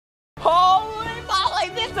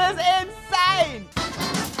is insane!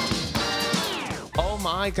 Oh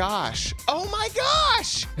my gosh. Oh my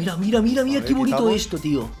gosh! Mira, mira, mira, mira qué bonito esto,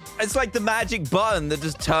 tío. It's like the magic button that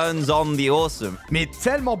just turns on the awesome. Mais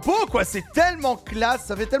tellement beau, quoi. C'est tellement classe.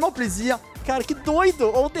 Ça fait tellement plaisir. Cara, que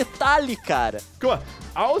doido. Olha o detalhe, cara. Guck mal.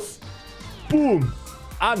 Aus. Boom.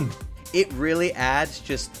 An. It really adds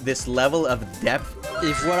just this level of depth.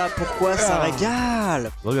 Et voilà pourquoi ça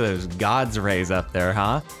régale. Look at those God's rays up there,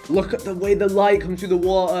 huh? Look at the way the light comes through the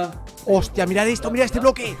water. Hostia, mirad esto, mirad este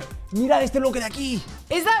bloque. Mirad este bloque de aquí.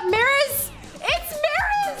 Is that mirrors? It's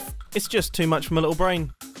mirrors! It's just too much for my little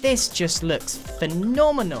brain. This just looks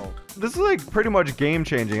phenomenal. This is like pretty much game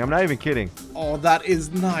changing. I'm not even kidding. Oh, that is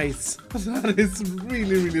nice. That is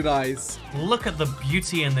really, really nice. Look at the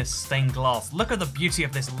beauty in this stained glass. Look at the beauty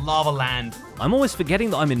of this lava land. I'm always forgetting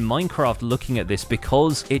that I'm in Minecraft looking at this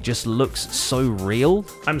because it just looks so real.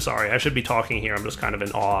 I'm sorry, I should be talking here. I'm just kind of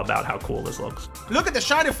in awe about how cool this looks. Look at the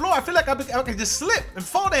shiny floor. I feel like I could just slip and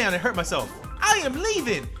fall down and hurt myself. I am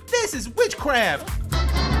leaving. This is witchcraft.